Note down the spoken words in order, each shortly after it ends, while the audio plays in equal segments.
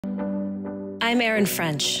I'm Erin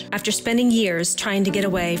French. After spending years trying to get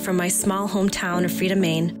away from my small hometown of Freedom,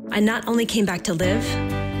 Maine, I not only came back to live,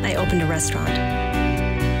 I opened a restaurant.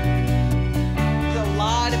 There's a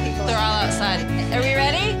lot of people. They're all outside. Are we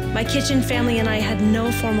ready? My kitchen family and I had no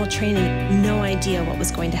formal training, no idea what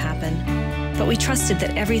was going to happen. But we trusted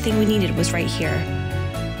that everything we needed was right here.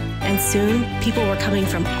 And soon, people were coming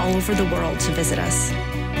from all over the world to visit us.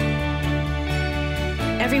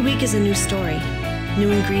 Every week is a new story, new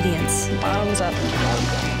ingredients. Bottoms up.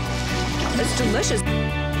 It's delicious.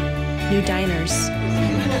 New diners.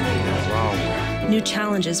 New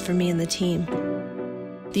challenges for me and the team.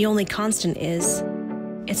 The only constant is,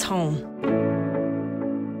 it's home.